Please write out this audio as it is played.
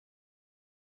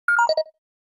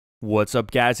What's up,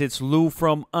 guys? It's Lou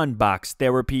from Unbox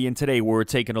Therapy, and today we're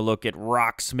taking a look at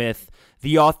Rocksmith,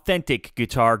 the authentic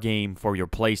guitar game for your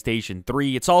PlayStation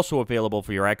 3. It's also available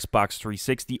for your Xbox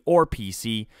 360 or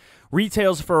PC.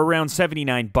 Retails for around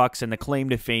 $79, and the claim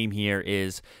to fame here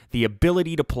is the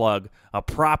ability to plug a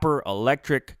proper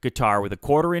electric guitar with a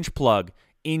quarter-inch plug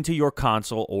into your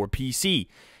console or PC.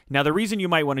 Now, the reason you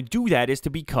might want to do that is to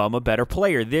become a better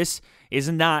player. This is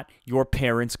not your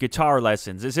parents' guitar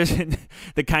lessons. This isn't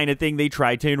the kind of thing they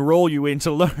try to enroll you in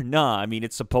to learn. Nah, I mean,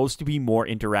 it's supposed to be more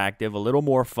interactive, a little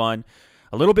more fun,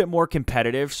 a little bit more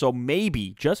competitive, so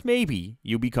maybe, just maybe,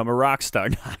 you become a rock star.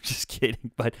 No, I'm just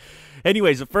kidding. But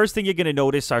anyways, the first thing you're going to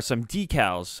notice are some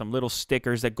decals, some little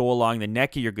stickers that go along the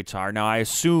neck of your guitar. Now, I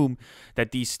assume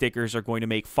that these stickers are going to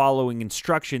make following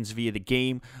instructions via the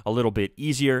game a little bit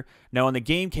easier. Now, on the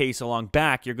game case along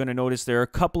back, you're going to notice there are a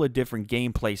couple of different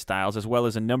gameplay styles, as well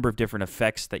as a number of different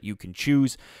effects that you can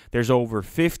choose. There's over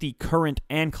 50 current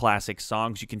and classic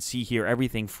songs. You can see here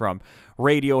everything from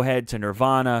Radiohead to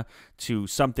Nirvana to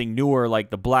something newer like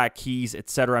the Black Keys,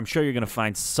 etc. I'm sure you're going to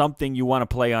find something you want to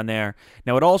play on there.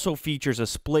 Now, it also features a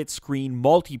split-screen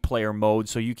multiplayer mode,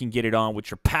 so you can get it on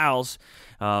with your pals.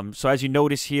 So as you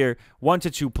notice here, 1 to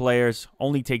 2 players,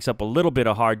 only takes up a little bit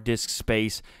of hard disk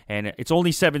space, and it's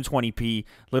only 720p, a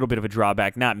little bit of a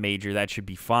drawback, not major, that should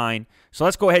be fine. So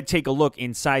let's go ahead and take a look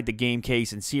inside the game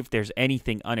case and see if there's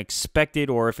anything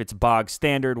unexpected or if it's bog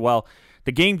standard. Well,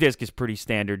 the game disc is pretty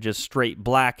standard, just straight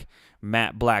black,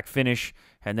 matte black finish.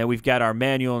 And then we've got our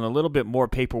manual and a little bit more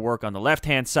paperwork on the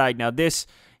left-hand side. Now, this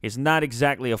is not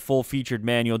exactly a full-featured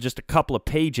manual, just a couple of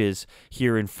pages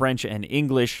here in French and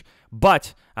English.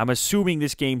 But I'm assuming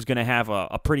this game's going to have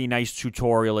a pretty nice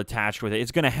tutorial attached with it.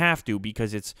 It's going to have to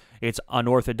because it's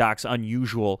unorthodox,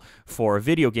 unusual for a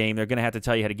video game. They're going to have to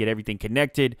tell you how to get everything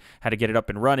connected, how to get it up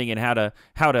and running, and how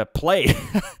to play.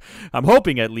 I'm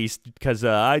hoping at least because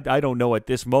I don't know at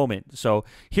this moment. So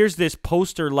here's this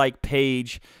poster-like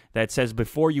page that says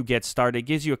before you get started. It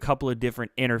gives you a couple of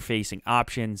different interfacing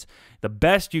options. The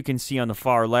best you can see on the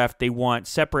far left, they want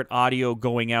separate audio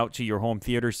going out to your home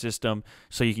theater system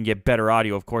so you can get better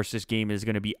audio. Of course, this game is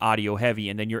going to be audio heavy,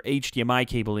 and then your HDMI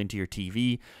cable into your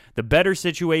TV. The better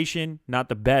situation, not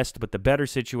the best, but the better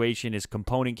situation is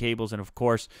component cables, and of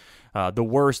course, the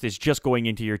worst is just going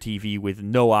into your TV with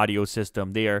no audio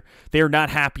system. They are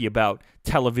not happy about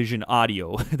television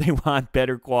audio. They want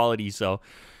better quality, so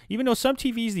even though some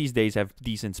TVs these days have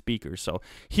decent speakers. So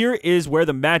here is where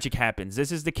the magic happens. This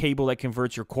is the cable that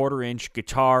converts your quarter-inch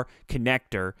guitar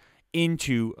connector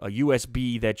into a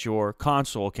USB that your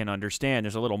console can understand.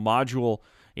 There's a little module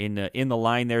in the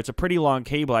line there. It's a pretty long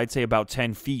cable, I'd say about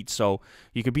 10 feet, so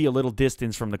you could be a little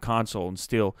distance from the console and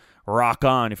still rock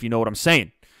on, if you know what I'm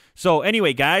saying. So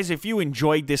anyway, guys, if you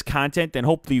enjoyed this content, then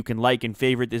hopefully you can like and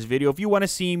favorite this video. If you want to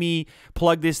see me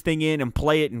plug this thing in and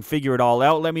play it and figure it all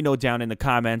out, let me know down in the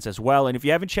comments as well. And if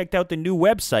you haven't checked out the new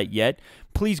website yet,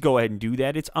 please go ahead and do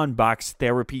that. It's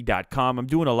unboxtherapy.com. I'm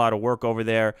doing a lot of work over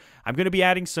there. I'm going to be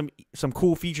adding some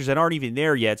cool features that aren't even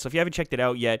there yet. So if you haven't checked it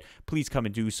out yet, please come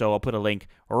and do so. I'll put a link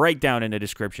right down in the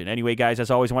description. Anyway, guys,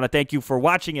 as always, I want to thank you for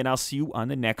watching, and I'll see you on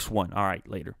the next one. All right,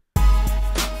 later.